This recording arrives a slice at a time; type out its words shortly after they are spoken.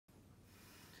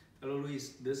Hello,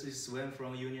 Luis. This is Sven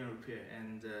from Union Repair,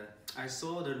 and I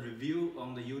saw the review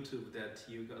on the YouTube that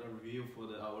you got a review for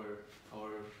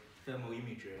our thermal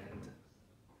imager, and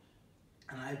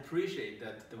I appreciate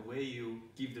that the way you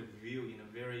give the review in a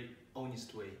very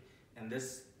honest way, and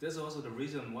that's also the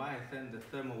reason why I sent the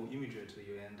thermal imager to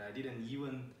you, and I didn't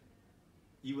even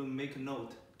make a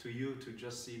note to you to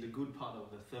just see the good part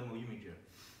of the thermal imager.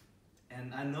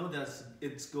 And I know that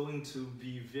it's going to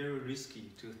be very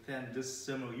risky to send this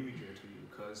thermal imager to you,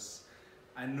 because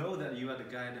I know that you are the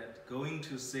guy that going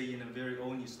to say in a very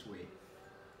honest way,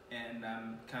 and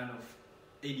I'm kind of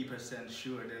 80%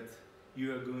 sure that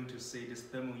you are going to say this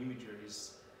thermal imager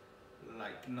is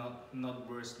like not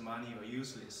worth money or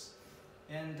useless.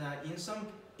 And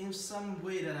in some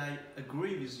way that I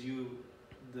agree with you,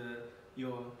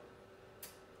 your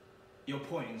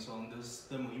points on this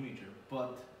thermal imager,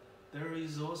 but there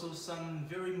is also some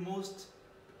very most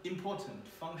important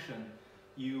function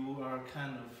you are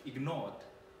kind of ignored,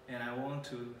 and I want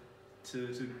to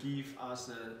give us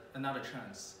another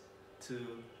chance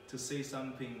to say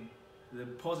something, the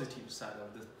positive side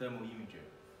of the thermal imager.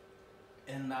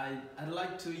 And I'd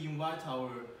like to invite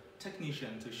our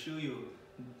technician to show you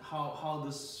how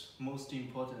this most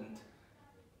important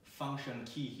function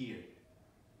key here,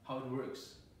 how it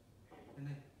works.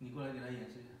 你过来给他演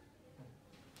示一下。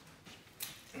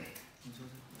你说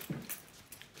这，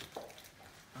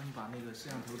然后你把那个摄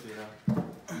像头怼到。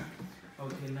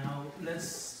Okay, now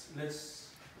let's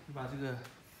你把这个，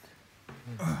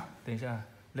等一下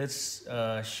let's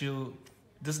show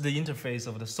this is the interface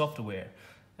of the software,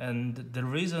 and the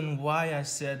reason why I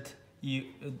said you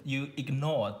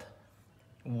ignored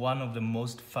one of the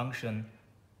most function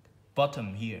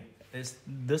button here is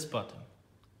this button.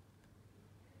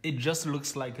 It just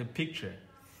looks like a picture.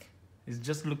 It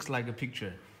just looks like a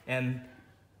picture, and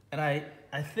I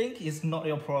think it's not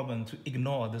your problem to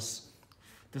ignore this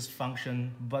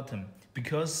function button,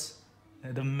 because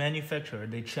the manufacturer,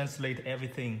 they translate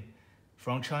everything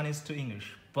from Chinese to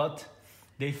English, but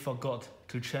they forgot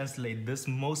to translate this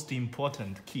most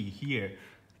important key here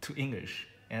to English,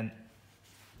 and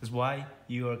that's why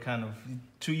you are kind of,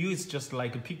 to you it's just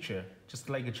like a picture, just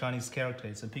like a Chinese character,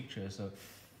 it's a picture.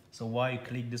 So why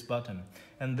click this button?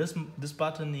 And this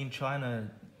button in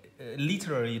China,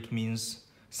 literally it means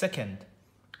second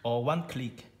or one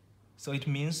click. So it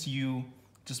means you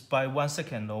just by 1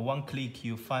 second or one click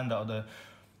you find out the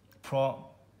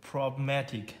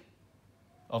problematic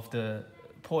of the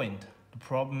point, the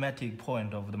problematic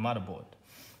point of the motherboard.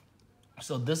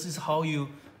 So this is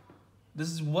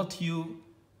what you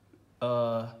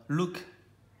look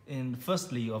in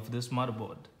firstly of this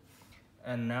motherboard.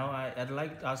 And now I'd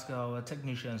like to ask our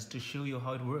technicians to show you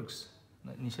how it works.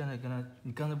 那你现在跟他，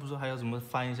你刚才不是说还要怎么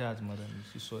翻一下怎么的？你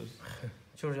去说一下。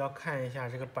就是要看一下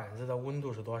这个板子的温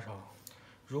度是多少。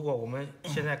如果我们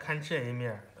现在看这一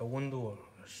面的温度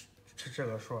是这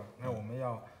个数，那我们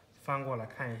要翻过来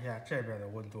看一下这边的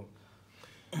温度。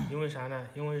因为啥呢？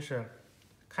因为是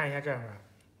看一下这块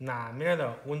哪面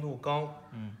的温度高，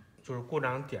就是故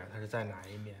障点它是在哪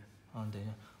一面。等一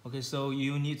下。Okay, so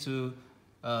you need to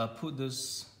put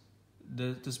this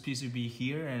PCB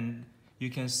here, and you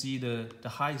can see the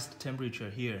highest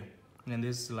temperature here, and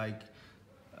this is like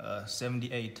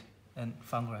 78, and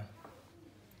翻过来。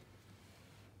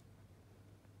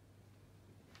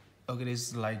Okay, this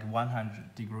is like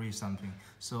 100 degrees something.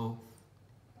 So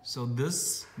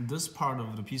this part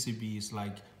of the PCB is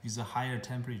like is a higher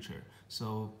temperature.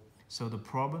 So the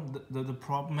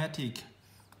problematic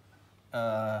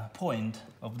point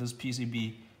of this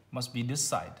PCB must be this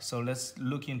side. So let's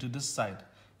look into this side,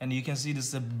 and you can see this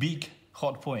is a big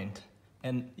hot point.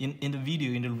 And in the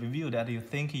video, in the review, that you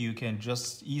think you can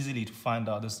just easily to find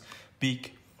out this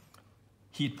big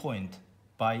heat point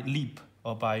by leap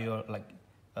or by your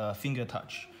finger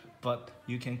touch, but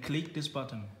you can click this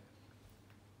button.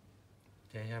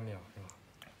 点一下秒是吧？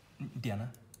点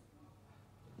了。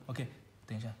Okay,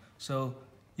 等一下。So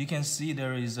you can see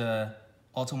there is a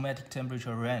automatic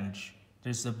temperature range.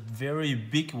 There's a very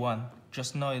big one.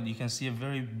 Just now you can see a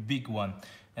very big one,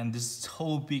 and this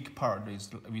whole big part is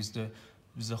with the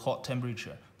hot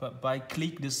temperature. But by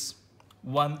click this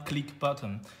one click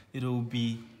button, it will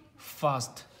be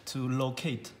fast to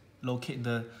locate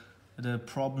the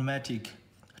problematic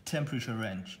temperature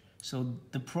range. So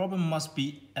the problem must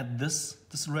be at this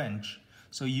range.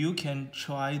 So you can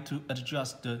try to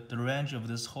adjust the range of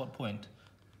this hot point.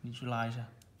 你去拉一下。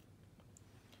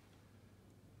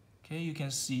Okay, you can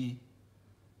see.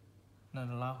 那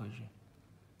就拉回去。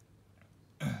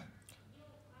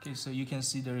Okay, so you can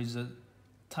see there is a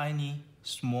tiny,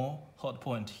 small hot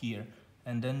point here,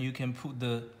 and then you can put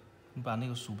the 你把那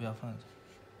个鼠标放下。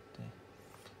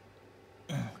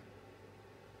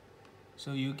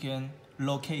So you can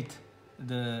locate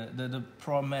the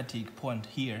problematic point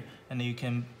here, and you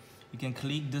can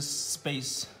click this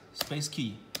space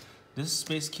key. This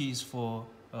space key is for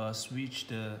switch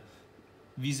the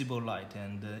visible light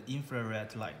and the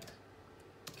infrared light.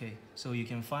 Okay, so you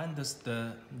can find this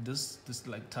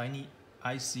like tiny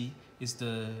IC is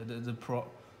the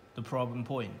problem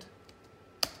point.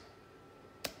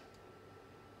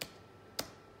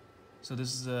 So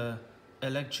this is a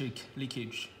electric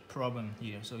leakage problem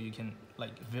here. So you can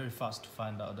like very fast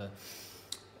find out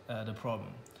the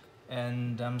problem.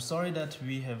 And I'm sorry that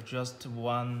we have just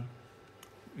one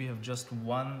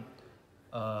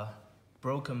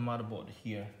broken motherboard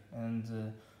here,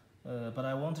 and but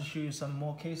I want to show you some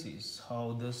more cases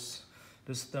how this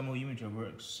thermal imager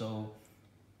works. So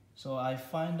I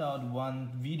find out one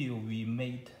video we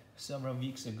made several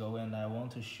weeks ago, and I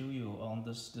want to show you on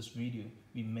this video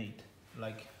we made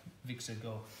like weeks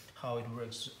ago how it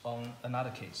works on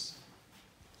another case.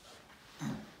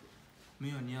 没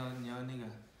有，你要那个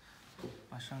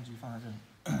把相机放在这里。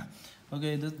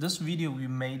Okay, this video we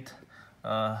made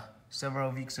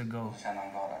several weeks ago. 相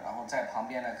当高的，然后在旁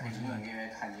边呢可以隐隐约约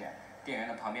看见，电源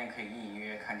的旁边可以隐隐约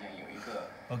约看见有一个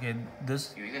Okay,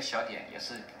 this 有一个小点，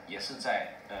也是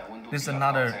在温度比 this 较 is 高，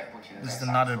 another 在不停的 this 在 is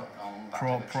闪 another 烁，然后我们把这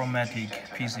个 problematic 调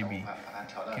PCB. 把它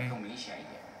调得更明显一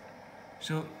点。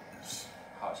 So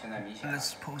好，现在明显了。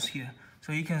 let's pause here.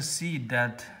 So you can see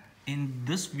that in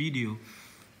this video,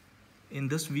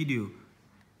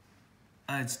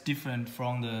 it's different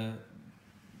from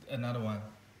another one.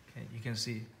 Okay, you can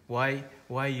see why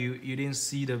you didn't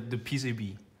see the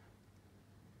PCB.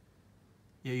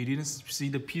 Yeah, you didn't see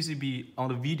the PCB on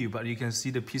the video, but you can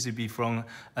see the PCB from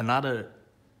another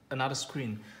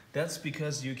screen. That's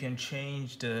because you can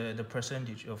change the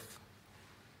percentage of.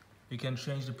 You can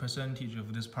change the percentage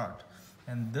of this part,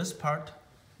 and this part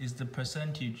is the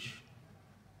percentage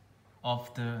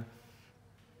of the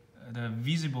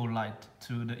visible light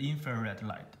to the infrared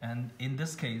light. And in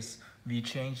this case, we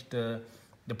changed the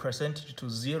percentage to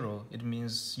 0. It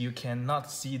means you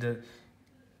cannot see the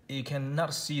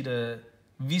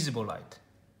visible light.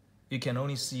 You can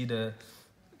only see the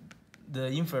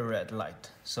infrared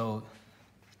light. So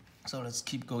let's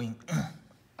keep going.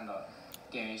 看到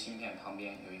电源芯片旁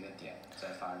边有一个点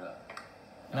在发热。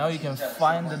 Now you can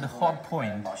find the hot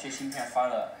point 某些芯片发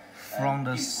热 from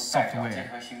the 并不代表 software. 这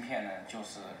颗芯片呢就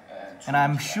是 And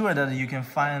I'm sure that you can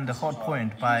find the hot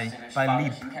point by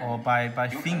lip or by 有可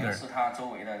能 finger. 是它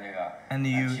周围的这个 And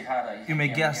其他的一些 you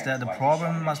may 电路 guess 件 that the 把一些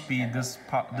problem 小 must be 芯片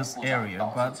this 故障 area,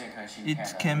 导 but 致这颗芯片 it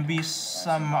的 can be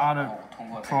生 some 发 other 通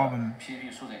过这个 problem.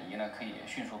 PCB 数诊仪呢，可以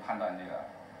迅速判断这个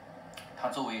它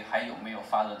周围还有没有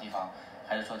发热的地方，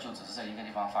还是说就只是这一个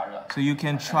地方发热。 So you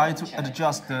can try to 现在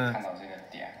adjust 看到这个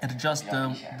点 adjust 比较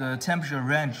明显 the temperature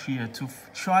range here to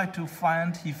try to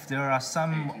find if there are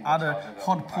some other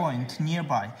hot point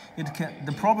nearby.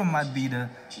 The problem might be the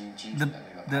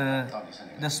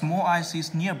small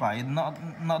ICs nearby, not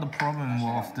the problem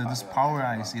of this power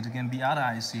IC. It can be other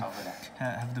IC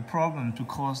have the problem to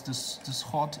cause this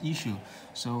hot issue.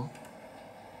 So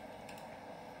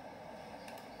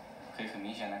可以很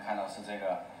明显的看到是这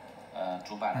个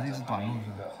主板的这旁边有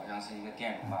一个好像是一个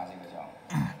电容吧，这个叫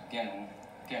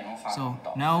电容发 So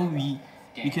导致 now we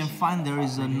can find there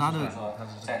is another.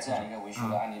 在这样一个维修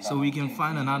的案例当 So 中 we can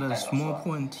find another small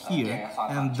point 电 here, 源发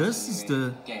烫 and 就 this 是 is 因为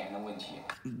the 电源的问题。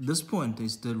 this point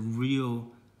is the real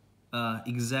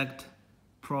exact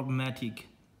problematic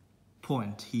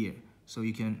point here. So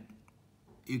you can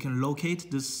locate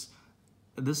this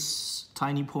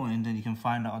tiny point, and you can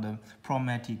find out the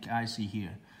problematic IC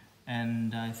here.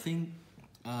 And I think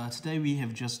today we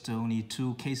have just only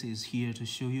 2 cases here to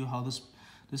show you how this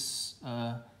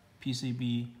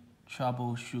PCB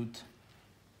troubleshoot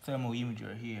thermal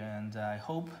imager here, and I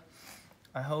hope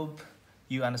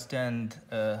you understand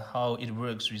how it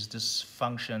works with this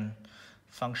function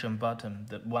button,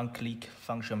 the one-click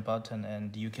function button,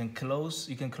 and you can close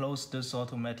this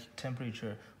automatic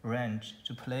temperature range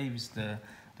to play with the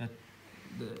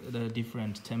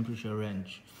different temperature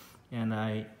range. And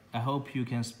I hope you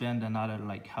can spend another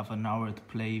like half an hour to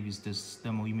play with this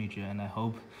thermal imager, and I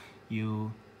hope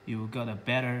you got a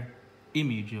better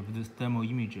image of this thermal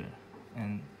imager.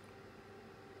 And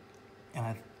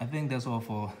I think that's all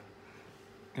for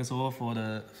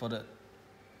the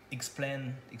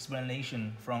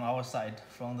explanation from our side,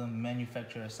 from the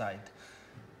manufacturer side.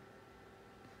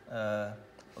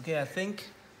 Okay, I think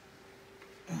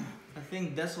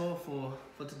that's all for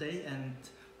today. And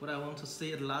what I want to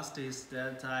say at last is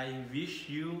that I wish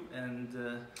you and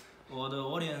all the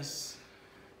audience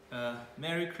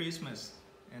Merry Christmas,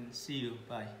 and see you.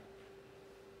 Bye.